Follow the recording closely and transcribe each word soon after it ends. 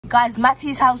Guys,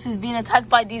 Matty's house is being attacked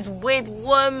by these weird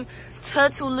worm,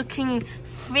 turtle-looking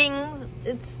things.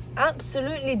 It's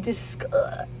absolutely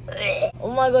disgusting.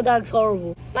 Oh my god, that's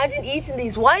horrible. Imagine eating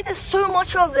these. Why are there so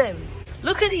much of them?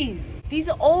 Look at these. These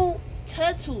are all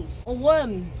turtles or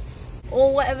worms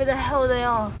or whatever the hell they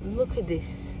are. Look at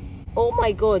this. Oh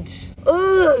my god.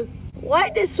 Ugh. Why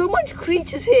are there so much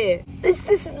creatures here?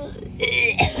 This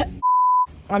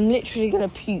I'm literally gonna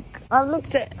puke. I've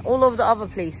looked at all of the other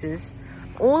places,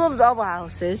 all of the other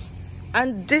houses,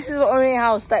 and this is the only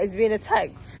house that is being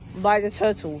attacked by the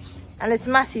turtles. And it's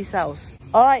Matty's house.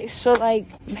 Alright, so like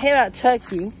here at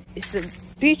Turkey, it's a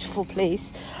beautiful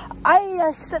place.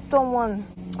 I stepped on one.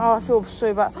 Oh, I feel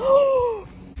so bad. Oh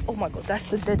my god,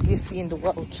 that's the deadliest thing in the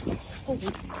world.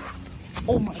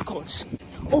 Oh my god.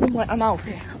 Oh my, I'm out of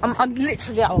here. I'm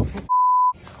literally out of here.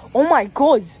 Oh my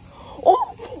god.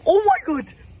 Oh my god.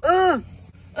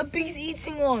 A bee's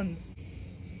eating one.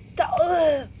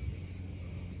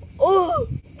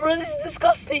 Bro, this is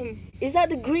disgusting. Is that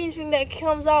the green thing that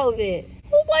comes out of it?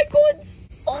 Oh my god.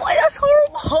 Oh my, that's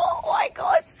horrible. Oh my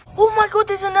god. Oh my god,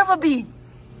 there's another bee.